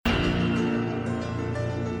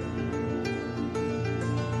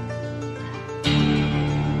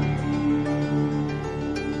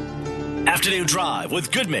Afternoon Drive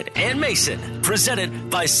with Goodman and Mason, presented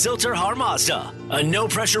by Silter-Har Mazda. A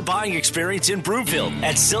no-pressure buying experience in Broomfield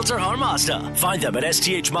at Silter-Har Mazda. Find them at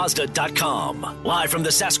sthmazda.com. Live from the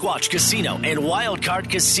Sasquatch Casino and Wildcard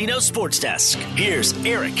Casino Sports Desk, here's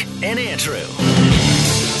Eric and Andrew.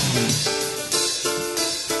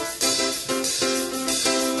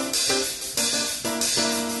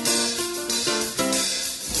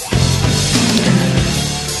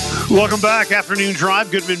 Welcome back. Afternoon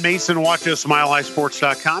Drive. Goodman Mason. Watch us,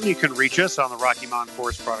 milehighsports.com. You can reach us on the Rocky Mountain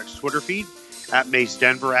Forest Products Twitter feed, at Mace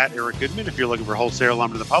Denver, at Eric Goodman. If you're looking for wholesale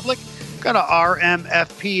lumber to the public, go to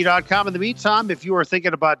rmfp.com. In the meantime, if you are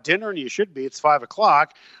thinking about dinner, and you should be, it's 5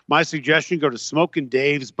 o'clock, my suggestion, go to Smokin'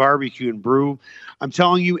 Dave's Barbecue and Brew. I'm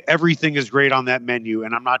telling you, everything is great on that menu,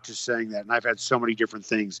 and I'm not just saying that. And I've had so many different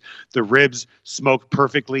things. The ribs smoked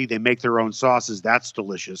perfectly. They make their own sauces. That's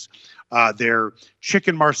delicious. Their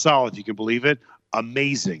chicken marsala, if you can believe it,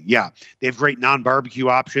 amazing. Yeah, they have great non-barbecue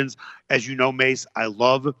options. As you know, Mace, I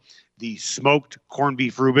love the smoked corned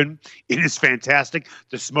beef Reuben. It is fantastic.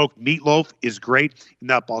 The smoked meatloaf is great. And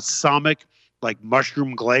that balsamic, like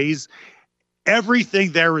mushroom glaze.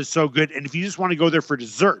 Everything there is so good. And if you just want to go there for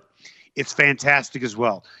dessert, it's fantastic as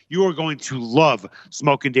well. You are going to love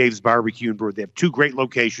Smokin' Dave's Barbecue and Brew. They have 2 great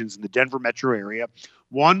locations in the Denver metro area.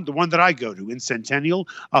 One, the one that I go to in Centennial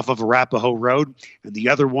off of Arapahoe Road, and the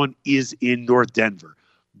other one is in North Denver.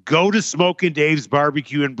 Go to Smokin' Dave's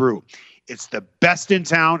Barbecue and Brew. It's the best in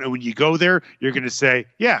town, and when you go there, you're going to say,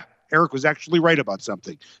 yeah, Eric was actually right about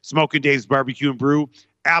something. Smokin' Dave's Barbecue and Brew,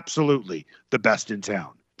 absolutely the best in town.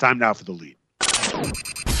 Time now for the lead.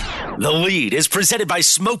 The Lead is presented by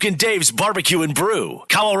Smokin' Dave's Barbecue and Brew,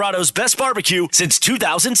 Colorado's best barbecue since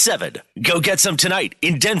 2007. Go get some tonight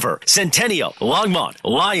in Denver, Centennial, Longmont,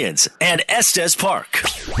 Lyons, and Estes Park.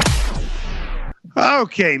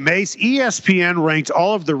 Okay, Mace, ESPN ranked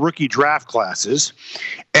all of the rookie draft classes,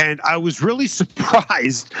 and I was really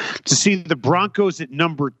surprised to see the Broncos at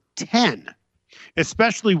number 10,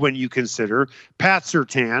 especially when you consider Pat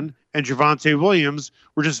Surtain and Javonte Williams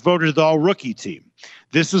were just voted the all-rookie team.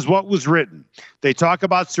 This is what was written. They talk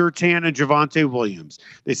about Surtain and Javonte Williams.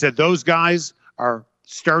 They said those guys are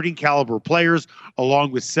starting caliber players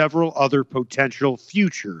along with several other potential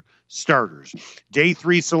future starters. Day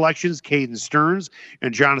 3 selections, Caden Stearns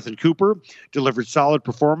and Jonathan Cooper, delivered solid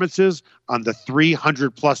performances on the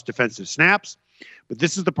 300-plus defensive snaps. But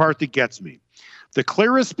this is the part that gets me. The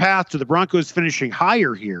clearest path to the Broncos finishing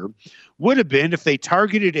higher here would have been if they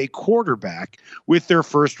targeted a quarterback with their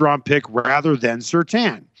first-round pick rather than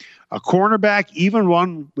Surtain. A cornerback, even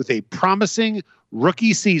one with a promising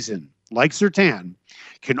rookie season like Surtain,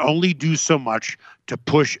 can only do so much to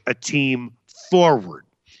push a team forward.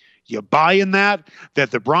 You buy in that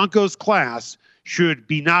the Broncos class should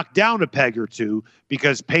be knocked down a peg or two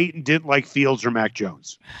because Peyton didn't like Fields or Mac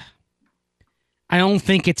Jones. I don't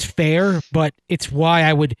think it's fair, but it's why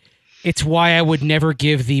I would never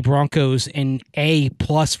give the Broncos an A+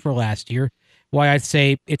 for last year. Why I'd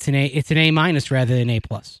say it's an A- rather than A+.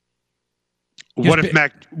 What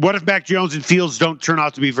if Mac Jones and Fields don't turn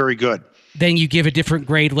out to be very good? Then you give a different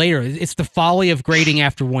grade later. It's the folly of grading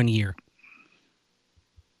after 1 year.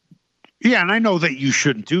 Yeah, and I know that you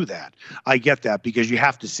shouldn't do that. I get that because you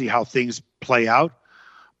have to see how things play out.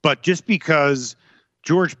 But just because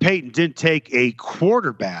George Payton didn't take a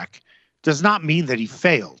quarterback does not mean that he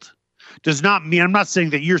failed. Does not mean, I'm not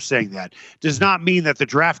saying that you're saying that, does not mean that the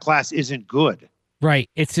draft class isn't good. Right.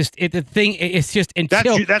 It's just until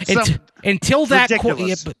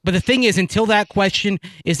ridiculous. But the thing is, until that question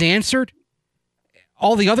is answered,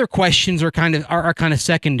 all the other questions are kind of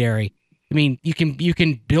secondary. I mean, you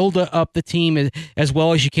can build up the team as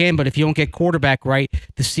well as you can, but if you don't get quarterback right,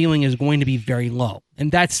 the ceiling is going to be very low,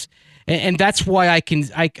 and that's why I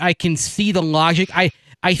can see the logic. I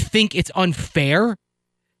think it's unfair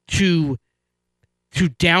to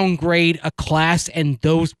downgrade a class and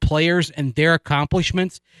those players and their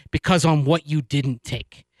accomplishments because on what you didn't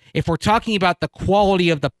take. If we're talking about the quality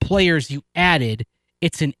of the players you added,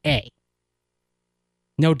 it's an A,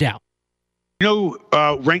 no doubt. You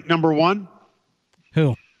know, ranked number 1?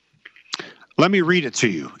 Who? Let me read it to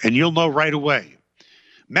you, and you'll know right away.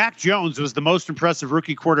 Mac Jones was the most impressive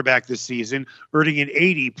rookie quarterback this season, earning an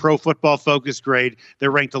 80 Pro Football Focus grade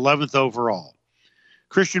that ranked 11th overall.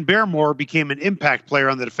 Christian Barmore became an impact player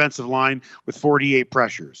on the defensive line with 48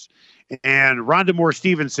 pressures. And Rondé Moore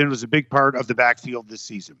Stevenson was a big part of the backfield this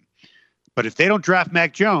season. But if they don't draft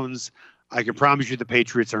Mac Jones, I can promise you the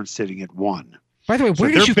Patriots aren't sitting at 1. By the way,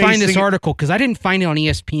 where did you find this article? Because I didn't find it on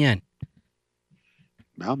ESPN.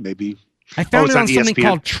 Well, maybe. I found it on something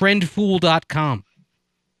called trendfool.com.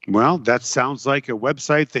 Well, that sounds like a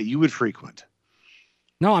website that you would frequent.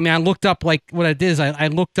 No, I mean, I looked up like what I did is I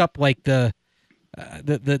looked up like the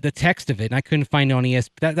text of it, and I couldn't find it on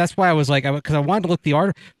ESPN. That's why I was like, because I wanted to look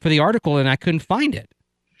for the article, and I couldn't find it.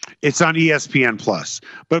 It's on ESPN Plus,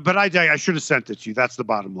 but I should have sent it to you. That's the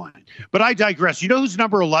bottom line. But I digress. You know who's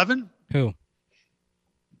number 11? Who?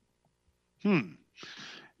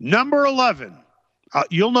 Number 11.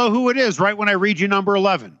 You'll know who it is right when I read you number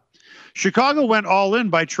 11. Chicago went all in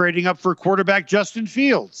by trading up for quarterback Justin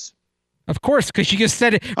Fields. Of course, because you just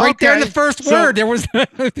said it right there in the first word. There was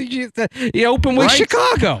the open with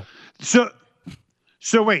Chicago. So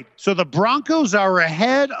wait. So the Broncos are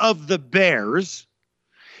ahead of the Bears,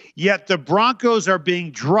 yet the Broncos are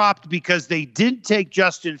being dropped because they didn't take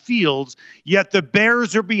Justin Fields, yet the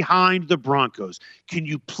Bears are behind the Broncos. Can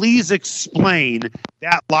you please explain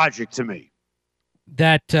that logic to me?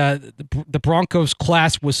 That the Broncos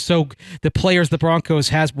class was the players the Broncos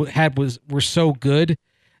were so good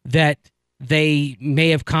that they may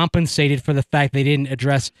have compensated for the fact they didn't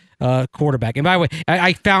address quarterback. And by the way,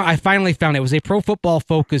 I finally found it was a Pro Football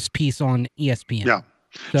Focus piece on ESPN. Yeah.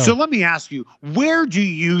 So let me ask you, where do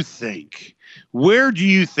you think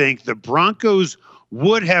the Broncos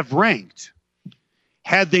would have ranked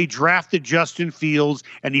had they drafted Justin Fields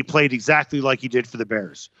and he played exactly like he did for the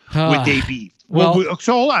Bears? Would they be?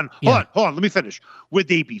 So hold on. Let me finish. Would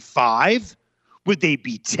they be 5? Would they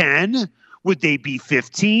be 10? Would they be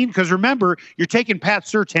 15? Because remember, you're taking Pat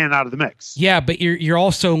Surtain out of the mix. Yeah, but you're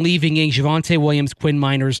also leaving in Javonte Williams, Quinn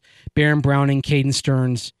Miners, Baron Browning, Caden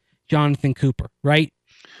Stearns, Jonathan Cooper, right?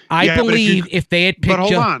 I believe if they had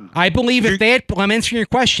picked I'm answering your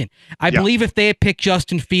question. I believe if they had picked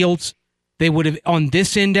Justin Fields, they would have, on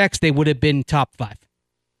this index, they would have been top 5.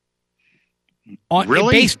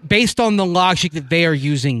 Really? Based on the logic that they are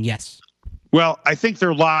using, yes. Well, I think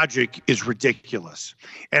their logic is ridiculous.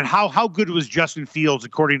 And how good was Justin Fields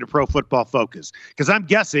according to Pro Football Focus? Because I'm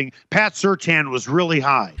guessing Pat Surtain was really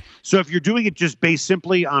high. So if you're doing it just based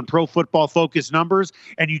simply on Pro Football Focus numbers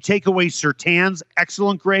and you take away Surtain's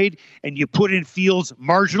excellent grade and you put in Fields'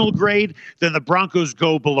 marginal grade, then the Broncos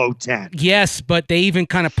go below 10. Yes, but they even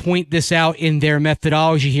kind of point this out in their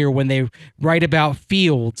methodology here when they write about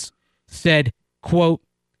Fields, said, quote,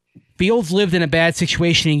 Fields lived in a bad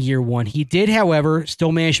situation in year 1. He did, however,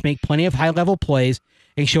 still manage to make plenty of high-level plays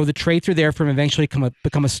and show the traits are there for him to eventually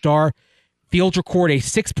become a star. Fields recorded a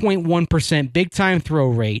 6.1% big-time throw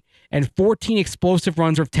rate and 14 explosive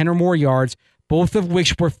runs of 10 or more yards, both of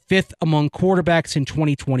which were 5th among quarterbacks in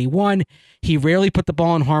 2021. He rarely put the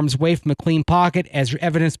ball in harm's way from a clean pocket, as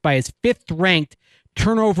evidenced by his 5th-ranked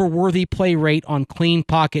turnover-worthy play rate on clean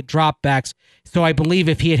pocket dropbacks. So I believe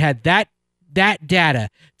if he had that data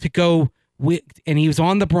to go with, and he was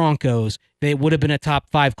on the Broncos, they would have been a top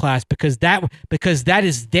 5 class because that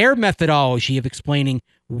is their methodology of explaining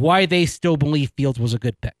why they still believe Fields was a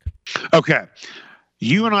good pick. Okay.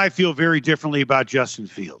 You and I feel very differently about Justin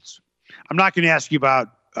Fields. I'm not going to ask you about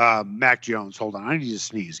Mac Jones. Hold on. I need to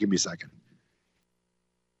sneeze. Give me a second.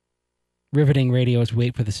 Riveting radio is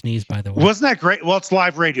wait for the sneeze, by the way. Wasn't that great? Well, it's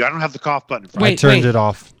live radio. I don't have the cough button. I turned it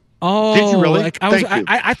off. Oh, did you really?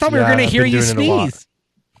 I thought we were going to hear you sneeze.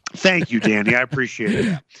 Thank you, Danny. I appreciate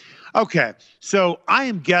it. Okay, so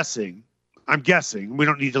I'm guessing, we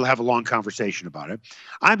don't need to have a long conversation about it.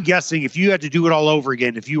 I'm guessing if you had to do it all over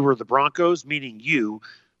again, if you were the Broncos, meaning you,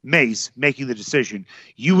 Mace, making the decision,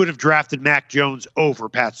 you would have drafted Mac Jones over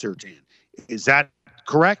Pat Surtain. Is that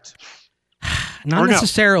correct? Not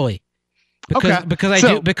necessarily.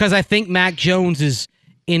 Because I think Mac Jones is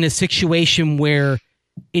in a situation where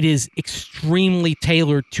it is extremely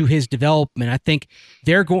tailored to his development. I think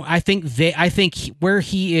where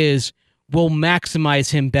he is will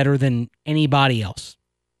maximize him better than anybody else,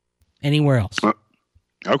 anywhere else.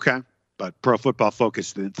 Okay, but Pro Football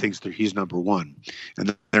Focus thinks that he's number 1,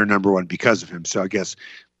 and they're number 1 because of him. So I guess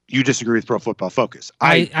you disagree with Pro Football Focus.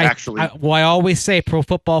 I always say Pro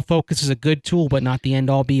Football Focus is a good tool, but not the end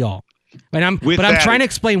all be all. But I'm trying to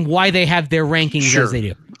explain why they have their rankings as they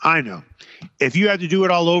do. I know. If you had to do it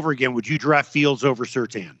all over again, would you draft Fields over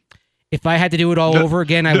Surtain? If I had to do it all over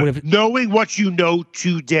again, I would have. Knowing what you know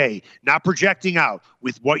today, not projecting out,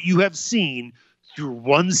 with what you have seen through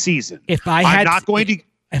one season. If I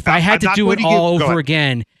had to do it all over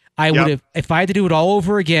again, I would have. If I had to do it all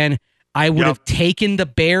over again, I would have taken the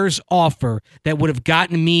Bears offer that would have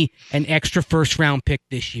gotten me an extra first-round pick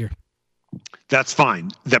this year. That's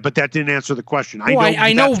fine. But that didn't answer the question.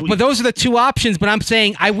 I know, but those are the 2 options, but I'm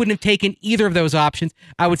saying I wouldn't have taken either of those options.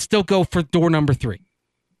 I would still go for door number 3.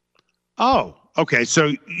 Oh, okay.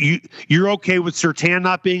 So you're okay with Surtain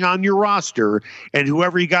not being on your roster, and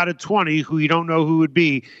whoever you got at 20, who you don't know who would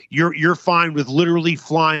be, you're fine with literally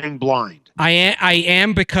flying blind. I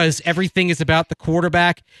am because everything is about the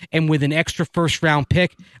quarterback, and with an extra first-round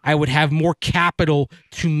pick, I would have more capital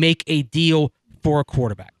to make a deal for a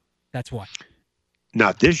quarterback. That's why.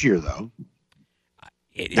 Not this year, though.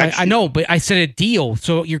 I know, but I said a deal,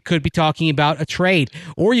 so you could be talking about a trade,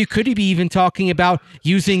 or you could be even talking about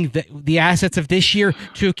using the assets of this year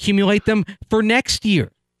to accumulate them for next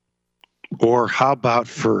year. Or how about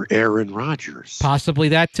for Aaron Rodgers? Possibly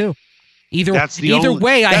that too. Either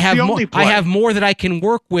way, I have more that I can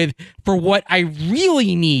work with for what I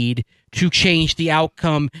really need to change the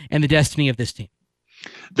outcome and the destiny of this team.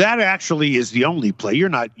 That actually is the only play. You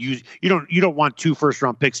don't want 2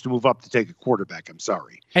 first-round picks to move up to take a quarterback. I'm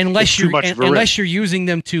sorry. Unless you're using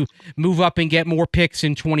them to move up and get more picks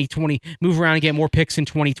in 2020, move around and get more picks in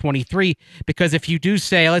 2023. Because if you do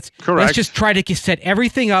say let's just try to set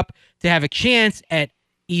everything up to have a chance at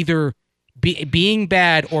either being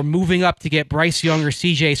bad or moving up to get Bryce Young or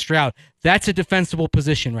CJ Stroud, that's a defensible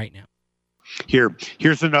position right now.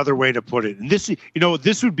 Here's another way to put it. And this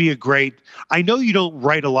would be a great, I know you don't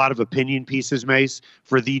write a lot of opinion pieces, Mace,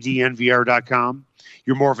 for thednvr.com.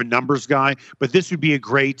 You're more of a numbers guy, but this would be a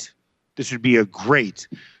great,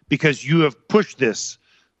 because you have pushed this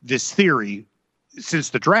theory since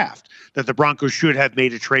the draft that the Broncos should have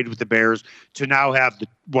made a trade with the Bears to now have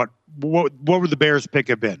what would the Bears pick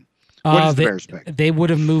have been? What is the Bears pick? They would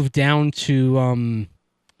have moved down to,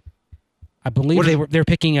 I believe they're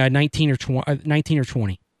picking 19 or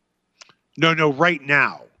 20. No, right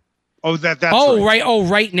now. Oh, that's right.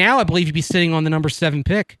 Right now, I believe you'd be sitting on the number 7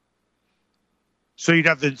 pick. So you'd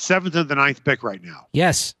have the 7th and the 9th pick right now.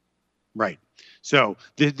 Yes. Right. So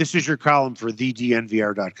this is your column for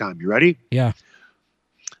thednvr.com. You ready? Yeah.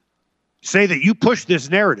 Say that you push this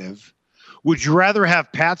narrative. Would you rather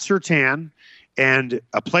have Pat Surtain and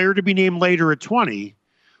a player to be named later at 20,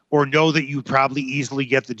 or know that you probably easily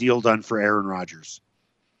get the deal done for Aaron Rodgers?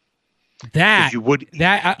 You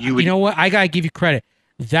know what? I gotta give you credit.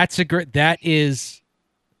 That is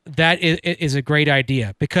a great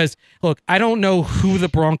idea, because look, I don't know who the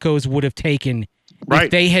Broncos would have taken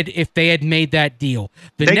if they had made that deal.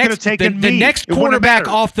 The next quarterback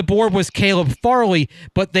off the board was Caleb Farley,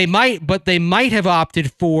 but they might have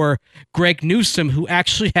opted for Greg Newsome, who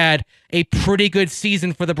actually had a pretty good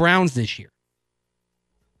season for the Browns this year.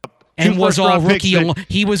 And was all rookie.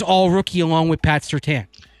 He was all rookie along with Pat Surtain.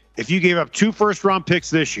 If you gave up 2 first-round picks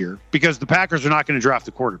this year, because the Packers are not going to draft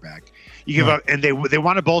the quarterback, you give up, and they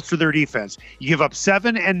want to bolster their defense. You give up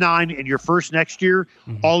 7 and 9 in your first next year.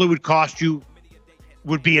 Mm-hmm. All it would cost you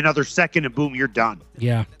would be another second, and boom, you're done.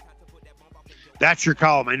 Yeah, that's your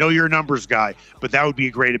column. I know you're a numbers guy, but that would be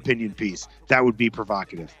a great opinion piece. That would be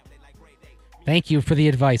provocative. Thank you for the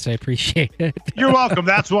advice. I appreciate it. You're welcome.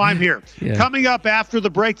 That's why I'm here. Yeah. Coming up after the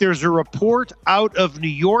break, there's a report out of New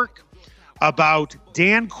York about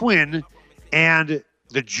Dan Quinn and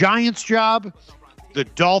the Giants job, the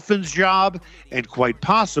Dolphins job, and quite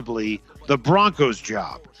possibly the Broncos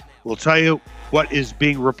job. We'll tell you what is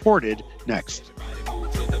being reported next.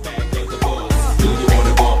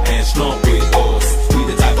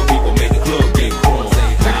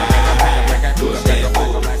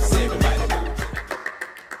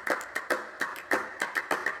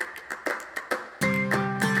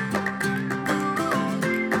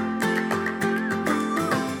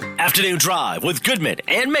 Afternoon Drive with Goodman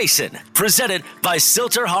and Mason, presented by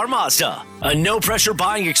Silter Har Mazda. A no-pressure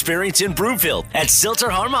buying experience in Broomfield at Silter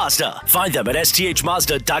Har Mazda. Find them at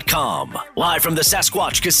sthmazda.com. Live from the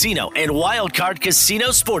Sasquatch Casino and Wildcard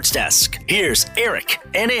Casino Sports Desk, here's Eric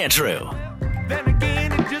and Andrew.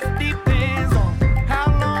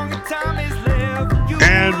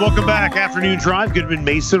 And welcome back. Afternoon Drive, Goodman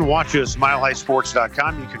Mason. Watch us,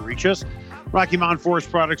 milehighsports.com. You can reach us. Rocky Mountain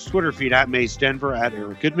Forest Products Twitter feed at Mace Denver, at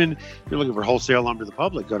Eric Goodman. If you're looking for wholesale lumber to the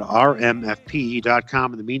public, go to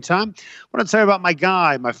rmfpe.com. In the meantime, I want to tell you about my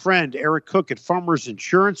guy, my friend, Eric Cook at Farmers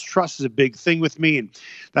Insurance. Trust is a big thing with me, and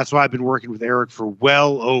that's why I've been working with Eric for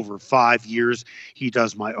well over 5 years. He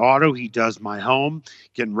does my auto. He does my home.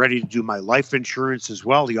 Getting ready to do my life insurance as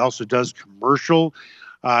well. He also does commercial.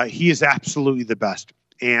 He is absolutely the best.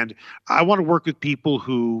 And I want to work with people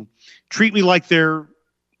who treat me like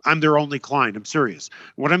I'm their only client. I'm serious.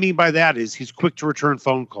 What I mean by that is he's quick to return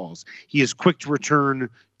phone calls. He is quick to return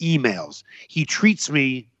emails. He treats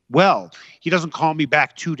me well. He doesn't call me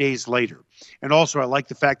back 2 days later. And also, I like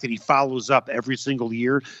the fact that he follows up every single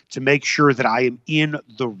year to make sure that I am in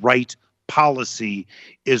the right policy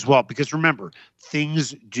as well. Because remember,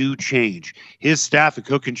 things do change. His staff at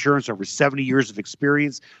Cook Insurance, over 70 years of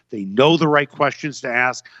experience, they know the right questions to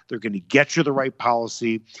ask. They're going to get you the right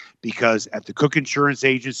policy, because at the Cook Insurance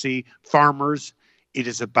Agency, farmers, it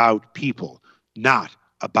is about people, not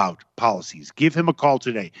about policies. Give him a call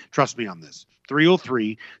today. Trust me on this.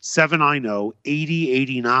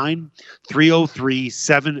 303-790-8089,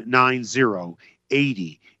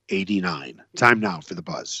 303-790-8089. Time now for The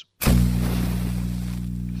Buzz.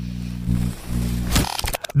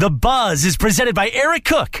 The Buzz is presented by Eric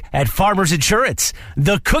Cook at Farmers Insurance.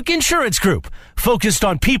 The Cook Insurance Group, focused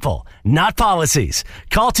on people, not policies.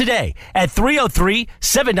 Call today at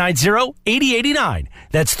 303-790-8089.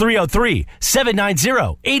 That's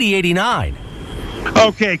 303-790-8089.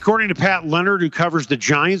 Okay, according to Pat Leonard, who covers the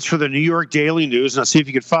Giants for the New York Daily News, and I'll see if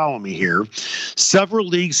you can follow me here, several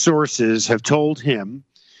league sources have told him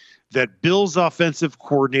that Bills offensive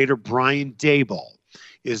coordinator Brian Daboll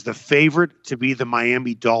is the favorite to be the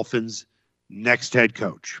Miami Dolphins' next head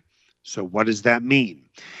coach. So what does that mean?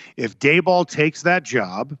 If Daboll takes that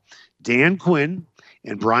job, Dan Quinn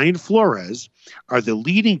and Brian Flores are the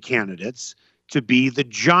leading candidates to be the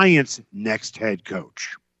Giants' next head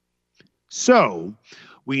coach. So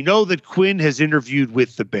we know that Quinn has interviewed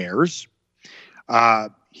with the Bears.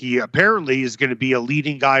 He apparently is going to be a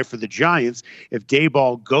leading guy for the Giants if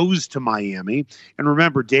Daboll goes to Miami. And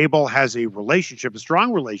remember, Daboll has a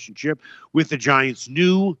strong relationship with the Giants'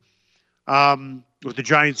 new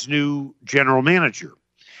general manager.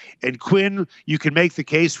 And Quinn, you can make the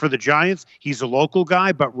case for the Giants. He's a local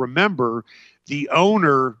guy, but remember, the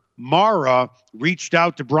owner, Mara, reached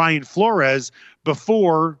out to Brian Flores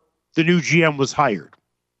before the new GM was hired.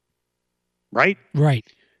 Right? Right.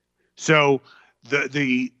 So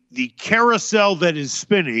the carousel that is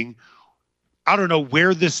spinning, I don't know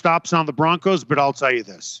where this stops on the Broncos, but I'll tell you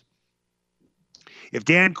this. If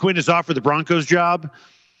Dan Quinn is offered the Broncos job,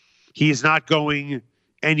 he is not going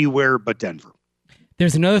anywhere but Denver.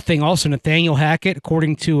 There's another thing also. Nathaniel Hackett,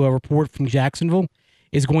 according to a report from Jacksonville,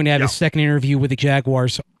 is going to have his second interview with the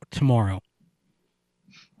Jaguars tomorrow.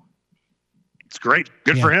 It's great.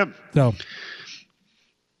 Good for him. So,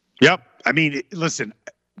 yep. I mean, listen,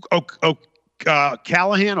 O'Connell,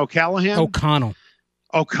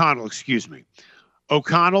 excuse me.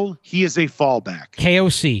 O'Connell, he is a fallback.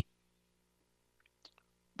 KOC.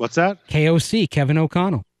 What's that? KOC, Kevin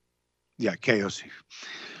O'Connell. Yeah, KOC.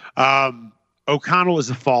 O'Connell is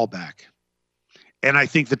a fallback. And I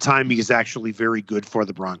think the timing is actually very good for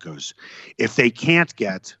the Broncos. If they can't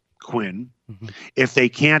get Quinn, if they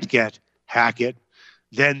can't get Hackett,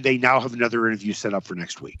 then they now have another interview set up for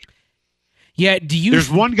next week. Yeah,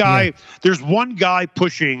 There's one guy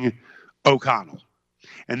pushing O'Connell,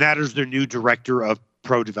 and that is their new director of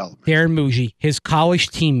pro development. Darren Muji, his college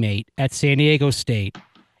teammate at San Diego State.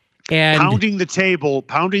 And pounding the table,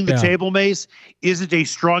 Mace, isn't a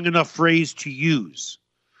strong enough phrase to use.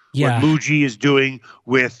 What Muji is doing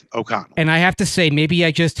with O'Connell. And I have to say, maybe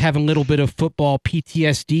I just have a little bit of football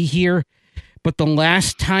PTSD here, but the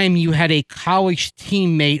last time you had a college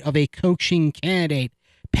teammate of a coaching candidate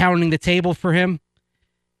pounding the table for him,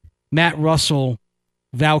 Matt Russell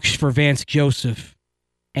vouched for Vance Joseph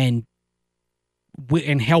and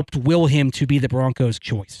helped will him to be the Broncos'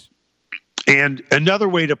 choice. And another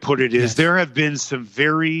way to put it is there have been some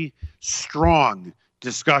very strong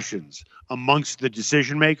discussions amongst the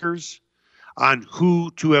decision makers on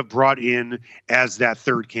who to have brought in as that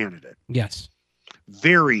third candidate. Yes.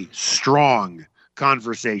 Very strong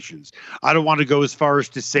conversations. I don't want to go as far as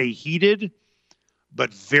to say heated,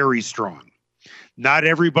 but very strong. Not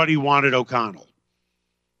everybody wanted O'Connell.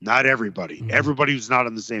 Not everybody. Mm-hmm. Everybody was not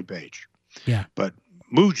on the same page. Yeah. But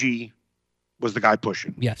Muji was the guy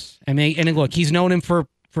pushing. Yes. I mean, and look, he's known him for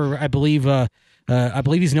I believe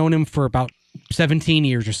he's known him for about 17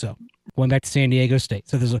 years or so, going back to San Diego State.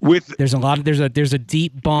 So there's a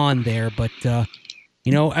deep bond there, but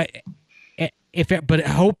if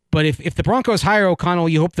the Broncos hire O'Connell,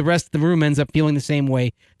 you hope the rest of the room ends up feeling the same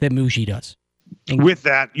way that Muji does. With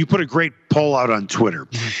that, you put a great poll out on Twitter.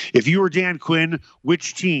 Mm-hmm. If you were Dan Quinn,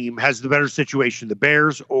 which team has the better situation, the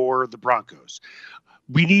Bears or the Broncos?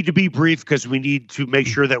 We need to be brief because we need to make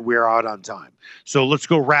sure that we're out on time. So let's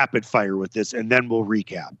go rapid fire with this, and then we'll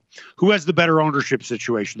recap. Who has the better ownership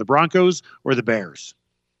situation, the Broncos or the Bears?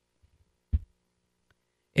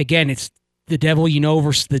 Again, it's the devil you know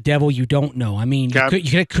versus the devil you don't know. I mean,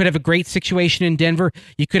 you could have a great situation in Denver.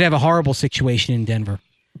 You could have a horrible situation in Denver.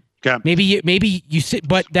 Okay. Maybe you sit.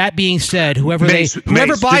 But that being said, whoever buys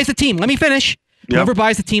the team, let me finish. Yep. Whoever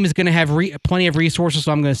buys the team is going to have plenty of resources.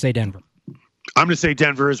 So I'm going to say Denver. I'm going to say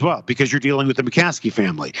Denver as well, because you're dealing with the McCaskey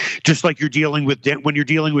family. Just like you're dealing with when you're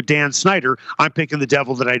dealing with Dan Snyder, I'm picking the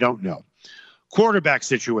devil that I don't know. Quarterback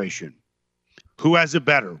situation. Who has it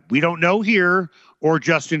better? We don't know here, or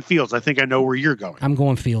Justin Fields. I think I know where you're going. I'm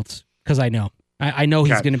going Fields because I know. I know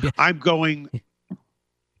he's going to be. I'm going.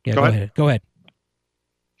 Yeah, go ahead. Go ahead.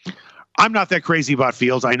 I'm not that crazy about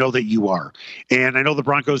Fields. I know that you are. And I know the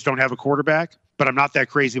Broncos don't have a quarterback, but I'm not that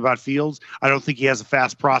crazy about Fields. I don't think he has a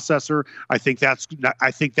fast processor. I think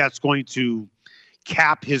that's going to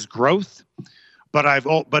cap his growth. But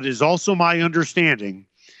it is also my understanding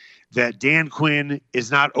that Dan Quinn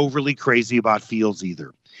is not overly crazy about Fields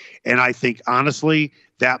either. And I think, honestly,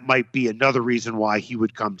 that might be another reason why he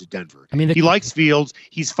would come to Denver. I mean, he likes Fields.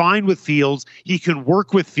 He's fine with Fields. He can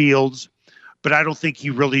work with Fields, but I don't think he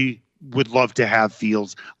really would love to have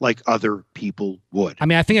Fields like other people would. I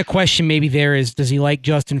mean, I think a question maybe there is, does he like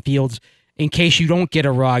Justin Fields in case you don't get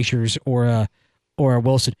a Rodgers or a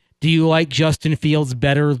Wilson? Do you like Justin Fields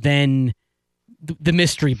better than the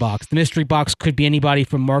mystery box? The mystery box could be anybody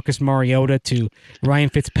from Marcus Mariota to Ryan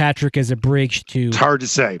Fitzpatrick as a bridge to... It's hard to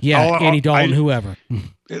say. Yeah, Andy Dalton, whoever.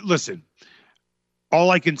 Listen,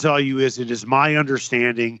 all I can tell you is it is my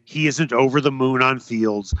understanding he isn't over the moon on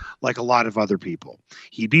Fields like a lot of other people.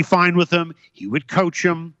 He'd be fine with him. He would coach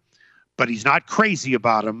him, but he's not crazy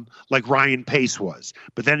about him like Ryan Pace was.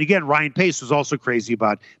 But then again, Ryan Pace was also crazy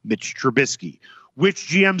about Mitch Trubisky. Which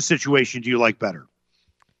GM situation do you like better?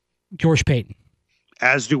 George Payton.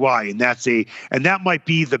 As do I. And that might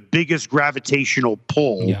be the biggest gravitational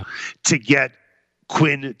pull to get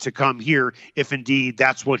Quinn to come here, if indeed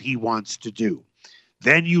that's what he wants to do.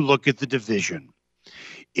 Then you look at the division.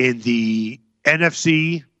 In the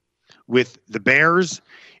NFC with the Bears,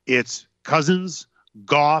 it's Cousins,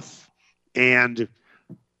 Goff, and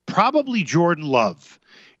probably Jordan Love.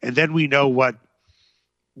 And then we know what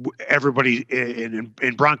everybody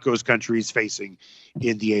in Broncos country is facing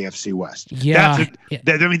in the AFC West. Yeah.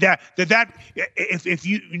 If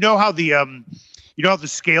you know how the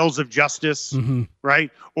scales of justice, right?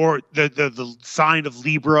 Or the sign of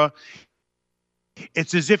Libra.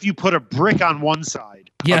 It's as if you put a brick on one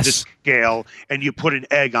side of the scale and you put an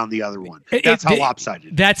egg on the other one. That's how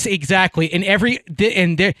lopsided. That's exactly.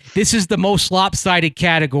 And this is the most lopsided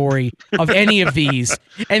category of any of these.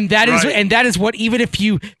 And that is what, even if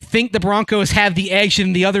you think the Broncos have the edge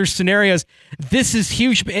in the other scenarios, this is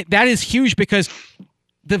huge. That is huge because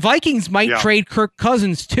the Vikings might trade Kirk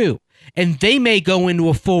Cousins too, and they may go into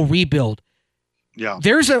a full rebuild. Yeah.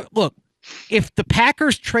 Look, if the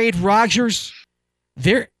Packers trade Rodgers,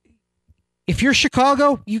 if you're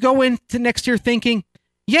Chicago, you go into next year thinking,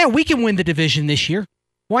 yeah, we can win the division this year.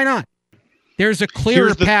 Why not? There's a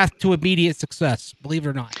clearer path to immediate success, believe it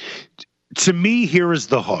or not. To me, here is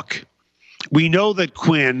the hook. We know that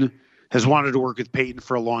Quinn has wanted to work with Peyton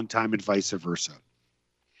for a long time and vice versa.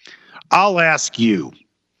 I'll ask you,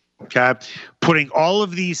 okay, putting all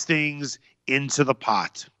of these things into the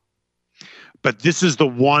pot, but this is the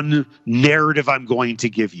one narrative I'm going to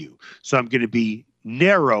give you. So I'm going to be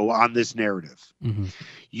narrow on this narrative.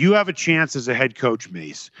 You have a chance as a head coach,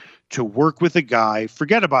 Mace, to work with a guy,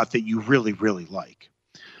 forget about that you really, really like,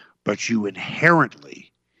 but you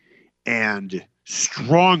inherently and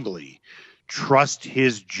strongly trust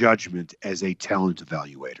his judgment as a talent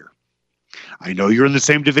evaluator. I know you're in the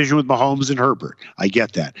same division with Mahomes and Herbert. I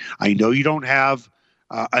get that. I know you don't have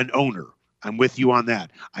an owner. I'm with you on that.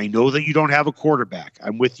 I know that you don't have a quarterback.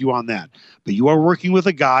 I'm with you on that. But you are working with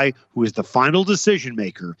a guy who is the final decision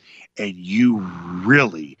maker, and you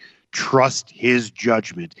really trust his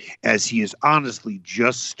judgment as he is honestly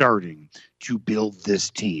just starting to build this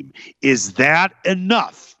team. Is that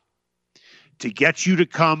enough to get you to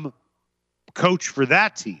come coach for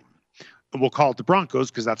that team? And we'll call it the Broncos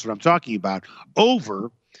because that's what I'm talking about, over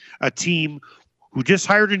a team who just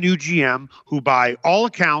hired a new GM, who by all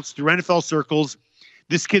accounts through NFL circles,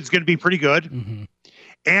 this kid's going to be pretty good.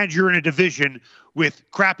 And you're in a division with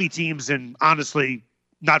crappy teams and honestly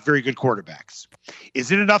not very good quarterbacks.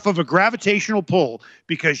 Is it enough of a gravitational pull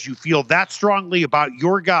because you feel that strongly about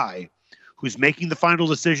your guy who's making the final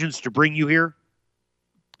decisions to bring you here?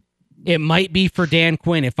 It might be for Dan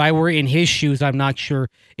Quinn. If I were in his shoes, I'm not sure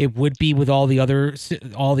it would be with all the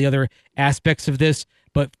other aspects of this,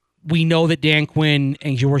 but we know that Dan Quinn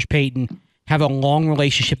and George Payton have a long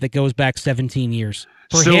relationship that goes back 17 years.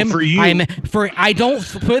 I don't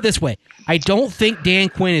put it this way. I don't think Dan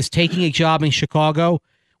Quinn is taking a job in Chicago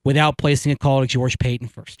without placing a call to George Payton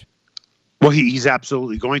first. Well, he's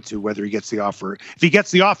absolutely going to, whether he gets the offer. If he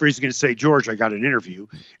gets the offer, he's going to say, George, I got an interview.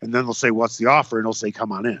 And then they'll say, what's the offer? And he'll say,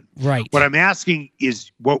 come on in. Right. What I'm asking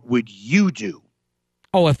is, what would you do?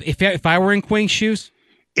 Oh, if I were in Quinn's shoes?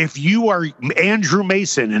 If you are Andrew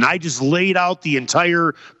Mason and I just laid out the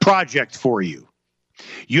entire project for you,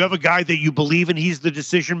 you have a guy that you believe in, he's the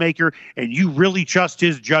decision maker, and you really trust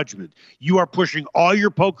his judgment. You are pushing all your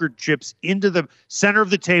poker chips into the center of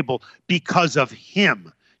the table because of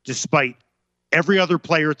him, despite every other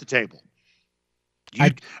player at the table.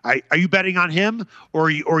 Are you betting on him, or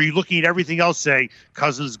are you looking at everything else, saying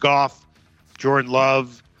Cousins, Goff, Jordan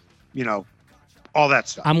Love, all that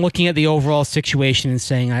stuff? I'm looking at the overall situation and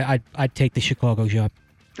saying I'd take the Chicago job.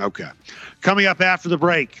 Okay. Coming up after the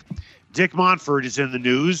break, Dick Monfort is in the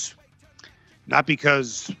news, not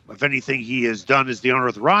because of anything he has done as the owner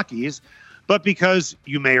of the Rockies, but because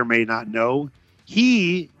you may or may not know,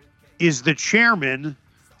 he is the chairman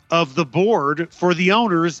of the board for the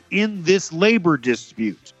owners in this labor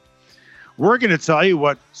dispute. We're going to tell you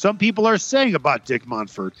what some people are saying about Dick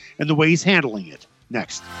Monfort and the way he's handling it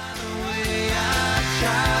next.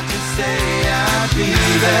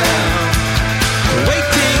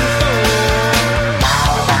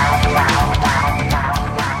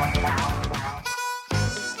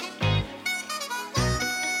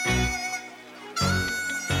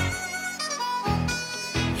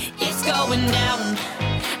 It's going down.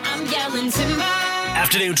 I'm yelling timber.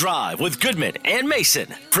 Afternoon Drive with Goodman and Mason,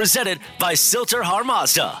 presented by Silter-Har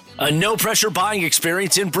Mazda. A no-pressure buying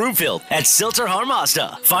experience in Broomfield at Silter-Har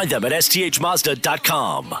Mazda. Find them at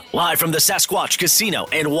sthmazda.com. Live from the Sasquatch Casino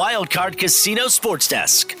and Wildcard Casino Sports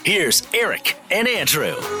Desk, here's Eric and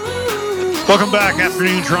Andrew. Welcome back.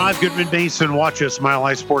 Afternoon Drive. Goodman, Mason. Watch us,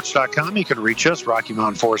 milehighsports.com. You can reach us, Rocky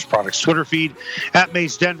Mountain Forest Products Twitter feed, at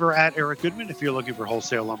Mace Denver, at Eric Goodman. If you're looking for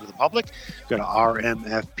wholesale lumber to the public, go to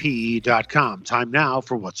rmfp.com. Time now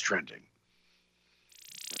for What's Trending.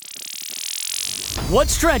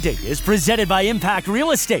 What's Trending is presented by Impact Real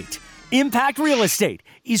Estate. Impact Real Estate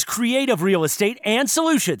is creative real estate and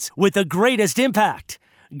solutions with the greatest impact.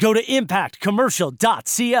 Go to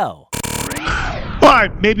impactcommercial.co. All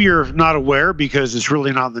right, maybe you're not aware because it's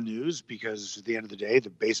really not in the news, because at the end of the day,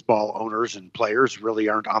 the baseball owners and players really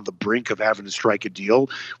aren't on the brink of having to strike a deal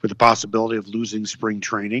with the possibility of losing spring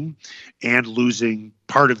training and losing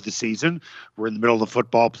part of the season. We're in the middle of the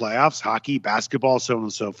football playoffs, hockey, basketball, so on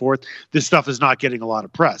and so forth. This stuff is not getting a lot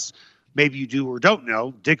of press. Maybe you do or don't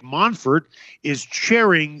know, Dick Monfort is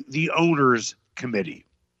chairing the owners committee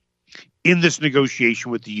in this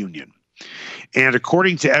negotiation with the union. And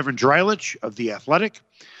according to Evan Dreilich of The Athletic,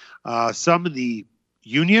 some in the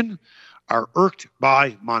union are irked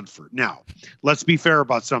by Monfort. Now, let's be fair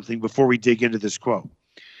about something before we dig into this quote.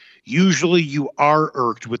 Usually you are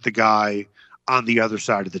irked with the guy on the other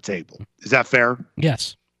side of the table. Is that fair?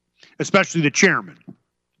 Yes. Especially the chairman.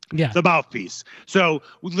 Yeah. The mouthpiece. So,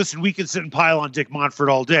 listen, we can sit and pile on Dick Monfort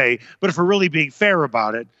all day, but if we're really being fair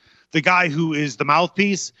about it, the guy who is the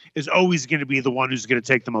mouthpiece is always going to be the one who's going to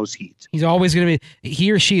take the most heat. He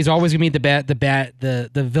or she is always going to be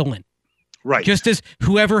the villain. Right. Just as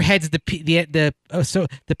whoever heads the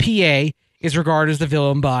PA is regarded as the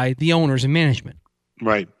villain by the owners and management.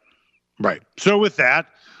 Right. So with that,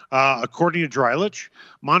 according to Dreilich,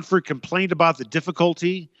 Monfort complained about the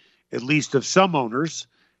difficulty, at least of some owners,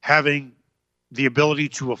 having the ability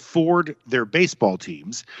to afford their baseball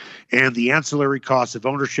teams and the ancillary costs of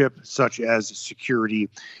ownership, such as security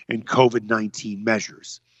and COVID-19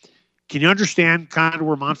 measures. Can you understand kind of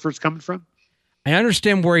where Monfort's coming from? I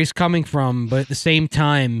understand where he's coming from, but at the same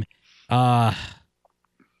time,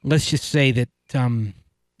 let's just say that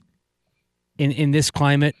in this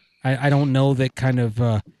climate, I don't know that kind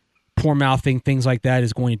of poor-mouthing things like that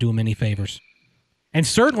is going to do him any favors. And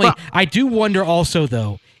certainly, I do wonder also,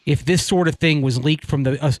 though, if this sort of thing was leaked from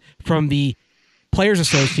the Players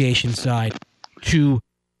Association side to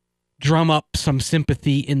drum up some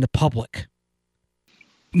sympathy in the public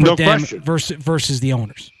for no them question. versus the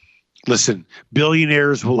owners. Listen,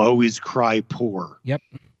 billionaires will always cry poor. Yep.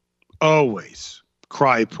 Always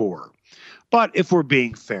cry poor. But if we're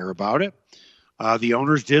being fair about it, the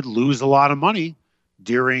owners did lose a lot of money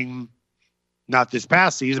during not this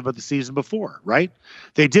past season, but the season before, right?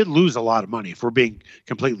 They did lose a lot of money, if we're being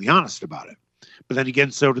completely honest about it. But then again,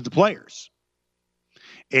 so did the players.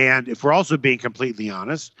 And if we're also being completely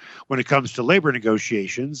honest, when it comes to labor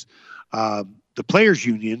negotiations, the players'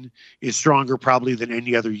 union is stronger probably than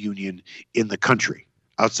any other union in the country,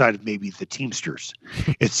 outside of maybe the Teamsters.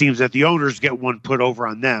 It seems that the owners get one put over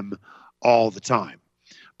on them all the time.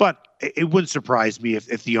 But it wouldn't surprise me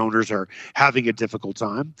if the owners are having a difficult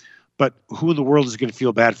time. But who in the world is going to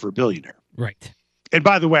feel bad for a billionaire? Right. And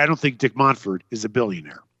by the way, I don't think Dick Monfort is a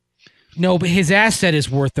billionaire. No, but his asset is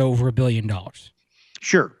worth over $1 billion.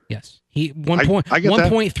 Sure. Yes. He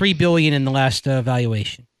 $1.3 billion in the last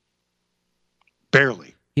valuation.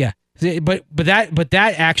 Barely. Yeah. But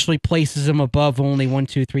that actually places him above only 1,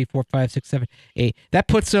 2, 3, 4, 5, 6, 7, 8. That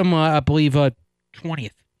puts him, I believe,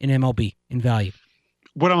 20th in MLB in value.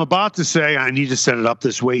 What I'm about to say, I need to set it up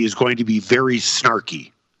this way, is going to be very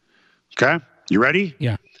snarky. Okay? You ready?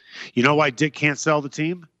 Yeah. You know why Dick can't sell the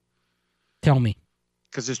team? Tell me.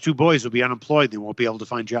 Because his 2 boys will be unemployed. They won't be able to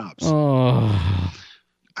find jobs. Oh.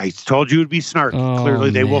 I told you it would be snarky. Oh, Clearly,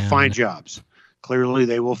 they will man. find jobs. Clearly,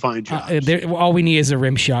 they will find jobs. All we need is a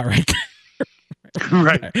rim shot right there.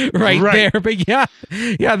 right there. But yeah.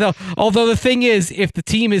 Although the thing is, if the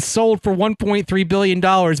team is sold for $1.3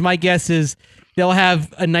 billion, my guess is they'll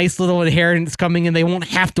have a nice little inheritance coming and they won't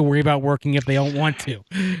have to worry about working if they don't want to.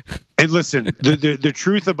 And listen, the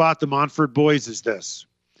truth about the Monfort boys is this.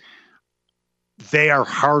 They are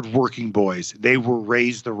hardworking boys. They were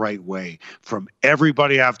raised the right way from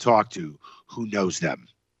everybody I've talked to who knows them.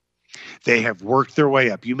 They have worked their way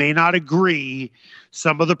up. You may not agree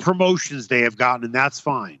some of the promotions they have gotten, and that's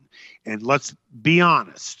fine. And let's be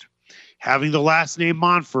honest. Having the last name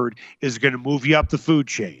Monfort is going to move you up the food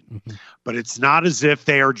chain. Mm-hmm. But it's not as if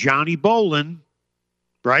they are Johnny Bolin,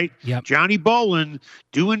 right? Yep. Johnny Bolin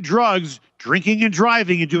doing drugs, drinking and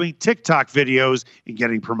driving, and doing TikTok videos and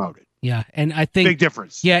getting promoted. Yeah, and I think big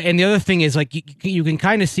difference. Yeah, and the other thing is, like, you can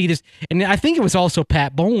kind of see this, and I think it was also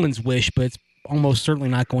Pat Bolin's wish, but it's almost certainly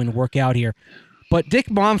not going to work out here. But Dick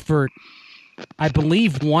Monfort, I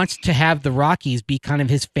believe, wants to have the Rockies be kind of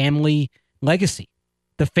his family legacy,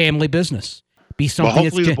 the family business. Be something. Well,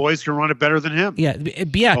 hopefully the boys can run it better than him. Yeah.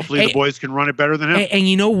 Hopefully the boys can run it better than him. And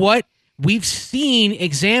you know what? We've seen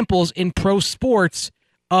examples in pro sports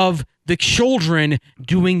of the children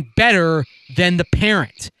doing better than the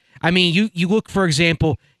parent. I mean, you look, for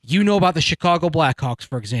example, you know about the Chicago Blackhawks,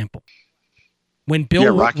 for example. When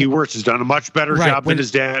Rocky Wirtz has done a much better job than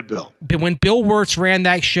his dad, Bill. But when Bill Wirtz ran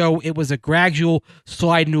that show, it was a gradual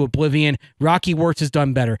slide into oblivion. Rocky Wirtz has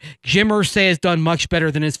done better. Jim Irsay has done much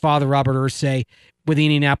better than his father, Robert Irsay, with the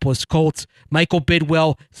Indianapolis Colts. Michael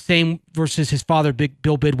Bidwell, same versus his father,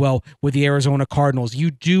 Bill Bidwell, with the Arizona Cardinals.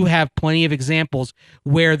 You do have plenty of examples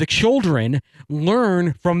where the children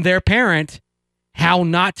learn from their parent how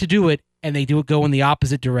not to do it, and they do it go in the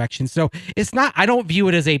opposite direction. So it's not, I don't view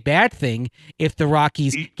it as a bad thing if the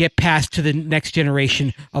Rockies get passed to the next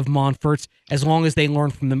generation of Monforts, as long as they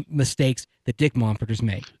learn from the mistakes that Dick Monfort has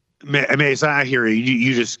made. Mace, I hear you.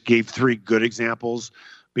 You just gave 3 good examples,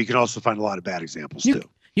 but you can also find a lot of bad examples too.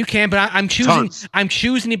 You can, but I'm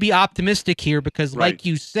choosing to be optimistic here because, like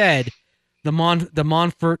you said, the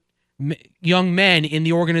Monfort young men in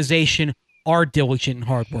the organization are diligent and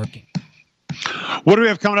hardworking. What do we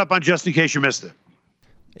have coming up on Just in Case You Missed It?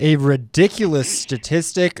 A ridiculous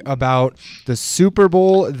statistic about the Super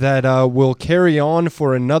Bowl that will carry on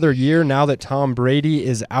for another year now that Tom Brady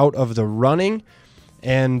is out of the running.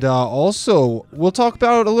 And also, we'll talk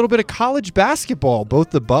about a little bit of college basketball,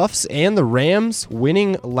 both the Buffs and the Rams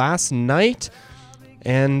winning last night.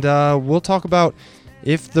 And we'll talk about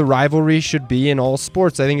if the rivalry should be in all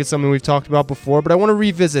sports. I think it's something we've talked about before, but I want to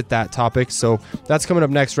revisit that topic. So that's coming up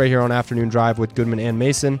next right here on Afternoon Drive with Goodman and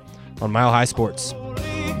Mason on Mile High Sports.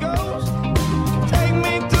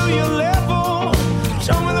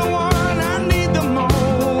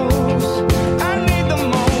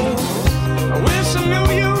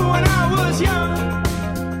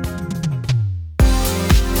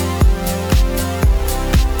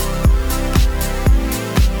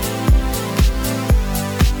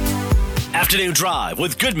 Afternoon Drive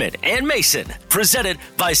with Goodman and Mason, presented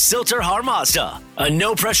by Silter-Har Mazda. A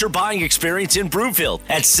no-pressure buying experience in Broomfield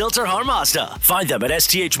at Silter-Har Mazda. Find them at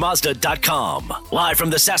sthmazda.com. Live from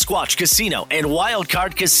the Sasquatch Casino and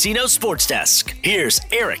Wildcard Casino Sports Desk, here's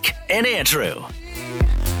Eric and Andrew.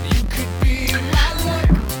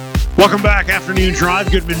 Welcome back, Afternoon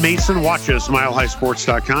Drive. Goodman Mason. Watch us,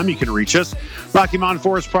 milehighsports.com. You can reach us. Rocky Mountain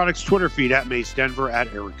Forest Products Twitter feed at Mace Denver,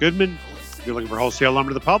 at Eric Goodman. If you're looking for wholesale lumber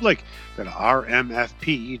to the public, go to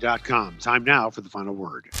rmfp.com. Time now for the final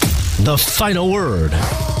word. The final word.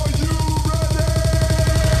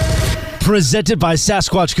 Presented by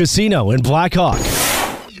Sasquatch Casino in Blackhawk.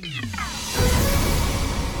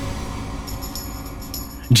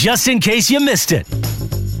 Just in case you missed it.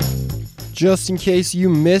 Just in case you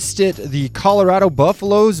missed it, the Colorado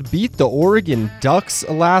Buffaloes beat the Oregon Ducks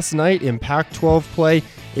last night in Pac-12 play,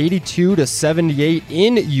 82-78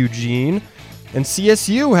 in Eugene. And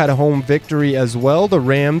CSU had a home victory as well. The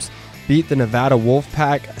Rams beat the Nevada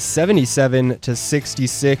Wolfpack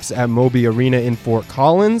 77-66 at Moby Arena in Fort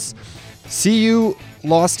Collins. CU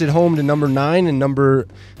lost at home to number 9 and number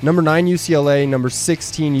 9 UCLA, number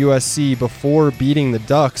 16 USC before beating the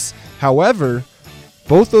Ducks. However,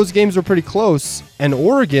 both those games were pretty close, and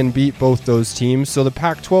Oregon beat both those teams, so the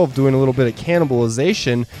Pac-12 doing a little bit of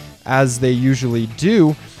cannibalization as they usually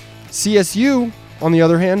do. CSU, on the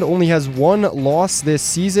other hand, only has one loss this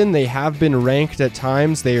season. They have been ranked at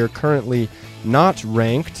times. They are currently not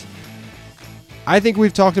ranked. I think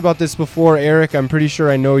we've talked about this before, Eric. I'm pretty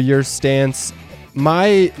sure I know your stance.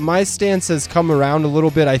 My stance has come around a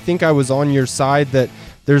little bit. I think I was on your side that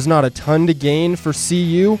there's not a ton to gain for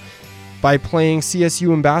CU by playing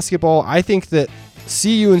CSU in basketball. I think that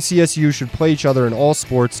CU and CSU should play each other in all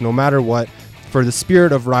sports no matter what. For the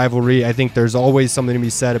spirit of rivalry, I think there's always something to be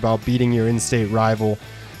said about beating your in-state rival.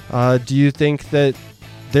 Do you think that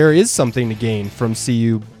there is something to gain from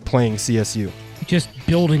CU playing CSU? Just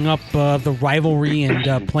building up the rivalry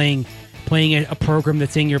and playing a program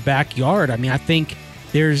that's in your backyard. I mean, I think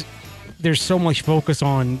there's so much focus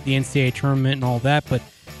on the NCAA tournament and all that, but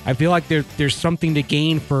I feel like there's something to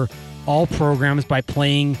gain for all programs by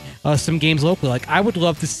playing some games locally. Like, I would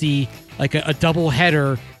love to see like a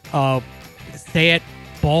double-header, say at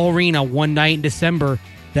Ball Arena one night in December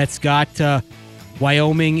that's got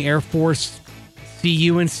Wyoming, Air Force,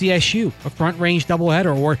 CU, and CSU, a front-range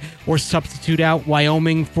doubleheader, or substitute out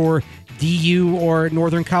Wyoming for DU or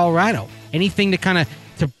Northern Colorado. Anything to kind of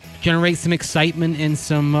to generate some excitement and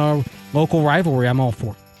some local rivalry, I'm all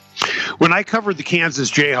for. When I covered the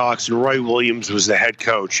Kansas Jayhawks and Roy Williams was the head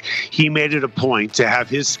coach, he made it a point to have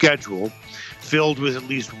his schedule filled with at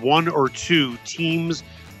least one or two teams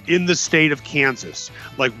in the state of Kansas,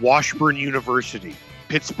 like Washburn University,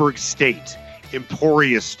 Pittsburgh State,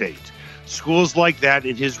 Emporia State, schools like that.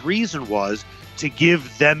 And his reason was to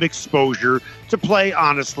give them exposure to play,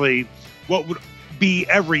 honestly, what would be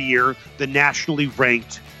every year the nationally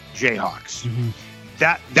ranked Jayhawks.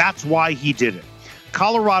 Mm-hmm. That's why he did it.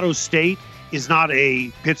 Colorado State is not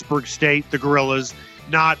a Pittsburgh State, the Gorillas,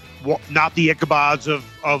 not the Ichabods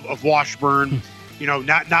of Washburn,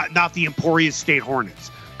 not the Emporia State Hornets.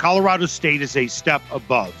 Colorado State is a step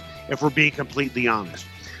above, if we're being completely honest.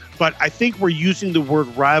 But I think we're using the word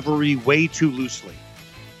rivalry way too loosely.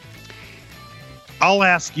 I'll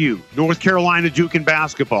ask you, North Carolina Duke in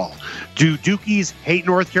basketball. Do Dukies hate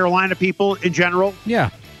North Carolina people in general? Yeah.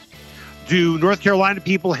 Do North Carolina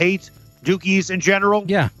people hate Dukies in general?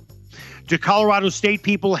 Yeah. Do Colorado State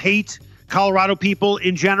people hate Colorado people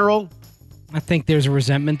in general? I think there's a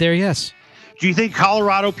resentment there, yes. Do you think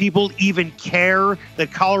Colorado people even care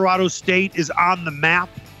that Colorado State is on the map?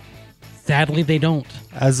 Sadly, they don't.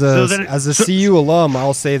 As a CU alum,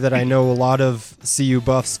 I'll say that I know a lot of CU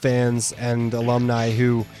Buffs fans and alumni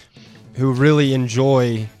who really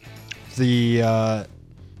enjoy the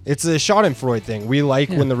it's a Schadenfreude thing. We like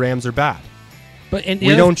when the Rams are bad. But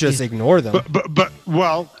we don't just ignore them. But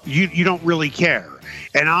you don't really care.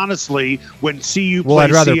 And honestly, when CU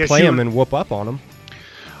plays I'd rather CSU, play them and whoop up on them.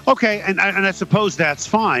 Okay, and I suppose that's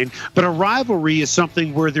fine. But a rivalry is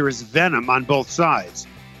something where there is venom on both sides.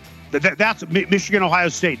 That's Michigan, Ohio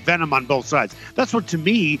State, venom on both sides. That's what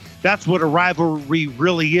a rivalry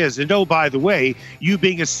really is. And oh, by the way, you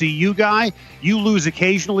being a CU guy, you lose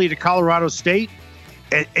occasionally to Colorado State.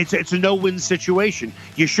 It's a no-win situation.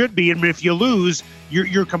 You should be, and if you lose,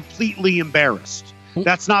 you're completely embarrassed.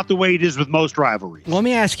 That's not the way it is with most rivalries. Let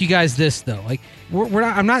me ask you guys this though: like,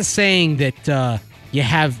 I'm not saying that you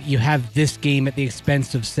have this game at the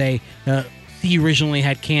expense of, say, CU originally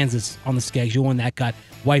had Kansas on the schedule and that got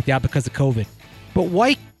wiped out because of COVID. But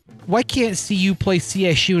why can't CU play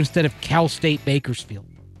CSU instead of Cal State Bakersfield?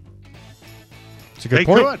 It's a good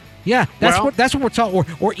point. Could. Yeah, that's what we're talking.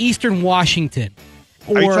 Or Eastern Washington.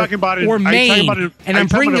 Are you talking about it? Or Maine? And I'm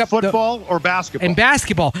bringing up football or basketball. And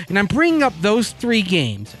basketball, and I'm bringing up those three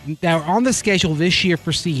games that are on the schedule this year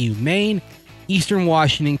for CU: Maine, Eastern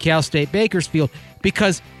Washington, Cal State Bakersfield,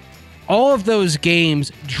 because all of those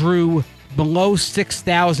games drew below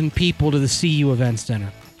 6,000 people to the CU Event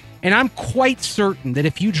Center, and I'm quite certain that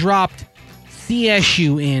if you dropped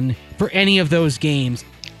CSU in for any of those games,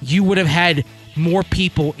 you would have had more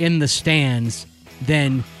people in the stands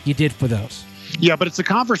than you did for those. Yeah, but it's a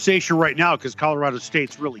conversation right now because Colorado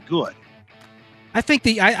State's really good. I think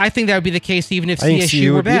that would be the case even if CSU CSU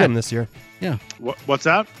were would beat bad. them this year. Yeah. What's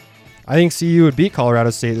that? I think CU would beat Colorado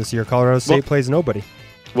State this year. Colorado State plays nobody.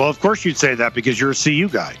 Well, of course you'd say that because you're a CU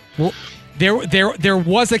guy. Well, there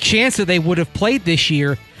was a chance that they would have played this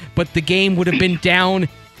year, but the game would have been down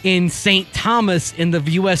in St. Thomas in the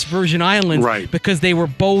U.S. Virgin Islands, right, because they were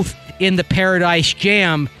both in the Paradise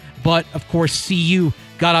Jam. But of course, CU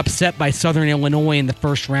got upset by Southern Illinois in the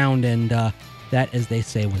first round, and that, as they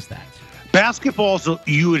say, was that. Basketball's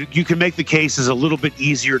you can make the case is a little bit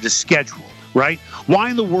easier to schedule, right? Why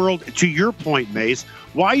in the world, to your point, Mace,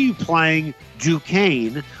 why are you playing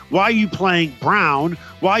Duquesne? Why are you playing Brown?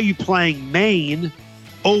 Why are you playing Maine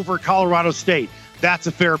over Colorado State? That's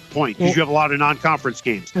a fair point because you have a lot of non-conference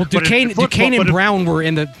games. Well, Duquesne and Brown were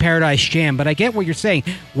in the Paradise Jam, but I get what you're saying.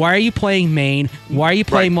 Why are you playing Maine? Why are you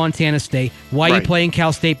playing Montana State? Why are you playing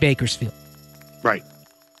Cal State Bakersfield? Right.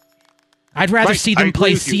 I'd rather see them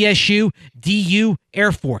play CSU, DU,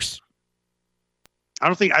 Air Force.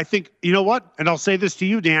 I think you know what? And I'll say this to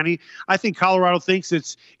you, Danny. I think Colorado thinks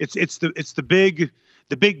it's the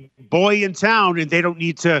big boy in town, and they don't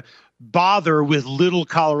need to bother with little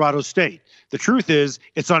Colorado State. The truth is,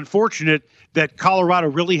 it's unfortunate that Colorado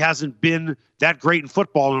really hasn't been that great in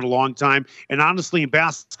football in a long time. And honestly, in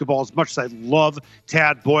basketball, as much as I love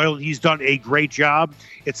Tad Boyle, he's done a great job.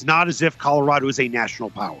 It's not as if Colorado is a national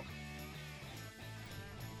power.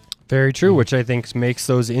 Very true, which I think makes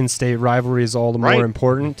those in-state rivalries all the more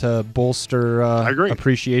important to bolster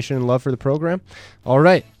appreciation and love for the program. All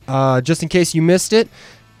right, just in case you missed it,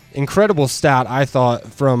 incredible stat I thought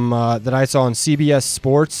from that I saw on CBS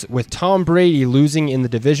Sports with Tom Brady losing in the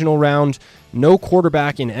divisional round. No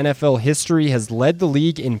quarterback in NFL history has led the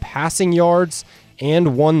league in passing yards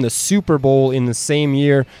and won the Super Bowl in the same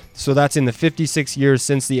year. So that's in the 56 years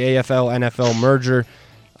since the AFL-NFL merger.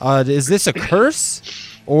 Is this a curse?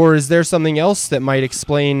 Or is there something else that might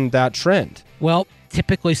explain that trend? Well,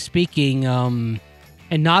 typically speaking, and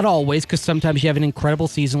not always, because sometimes you have an incredible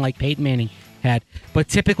season like Peyton Manning had, but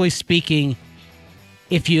typically speaking,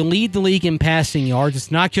 if you lead the league in passing yards,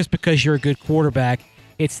 it's not just because you're a good quarterback,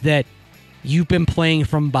 it's that you've been playing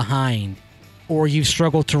from behind, or you've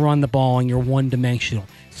struggled to run the ball and you're one-dimensional.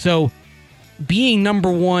 So being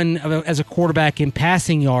number one as a quarterback in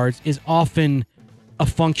passing yards is often a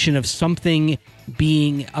function of something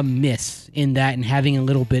being amiss in that and having a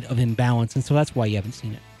little bit of imbalance, and so that's why you haven't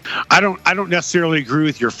seen it. I don't necessarily agree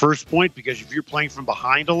with your first point, because if you're playing from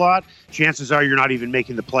behind a lot, chances are you're not even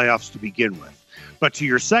making the playoffs to begin with. But to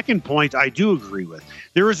your second point, I do agree with.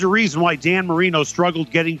 There is a reason why Dan Marino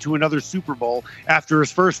struggled getting to another Super Bowl after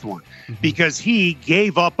his first one, because he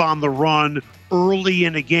gave up on the run early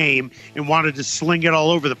in a game and wanted to sling it all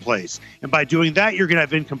over the place. And by doing that, you're going to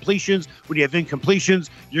have incompletions. When you have incompletions,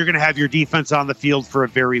 you're going to have your defense on the field for a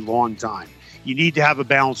very long time. You need to have a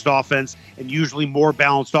balanced offense, and usually more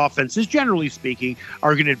balanced offenses, generally speaking,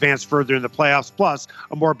 are going to advance further in the playoffs. Plus,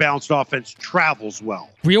 a more balanced offense travels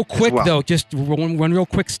well. Real quick, though, just one real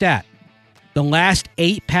quick stat. The last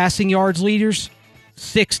 8 passing yards leaders,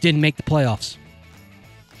 6 didn't make the playoffs.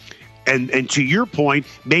 And to your point,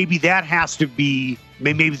 maybe that has to be,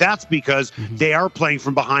 maybe that's because they are playing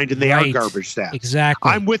from behind and they are garbage stats.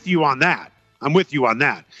 Exactly. I'm with you on that.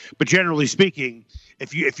 But generally speaking,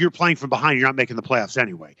 if you're playing from behind, you're not making the playoffs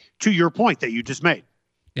anyway. To your point that you just made.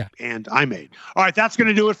 Yeah. And I made. All right, that's going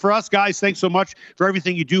to do it for us, guys. Thanks so much for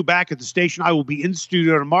everything you do back at the station. I will be in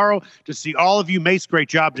studio tomorrow to see all of you. Mace, great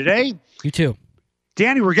job today. You too.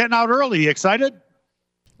 Danny, we're getting out early. You excited?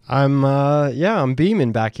 I'm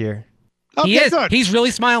beaming back here. Okay, he is. Good. He's really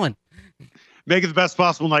smiling. Make it the best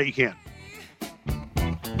possible night you can.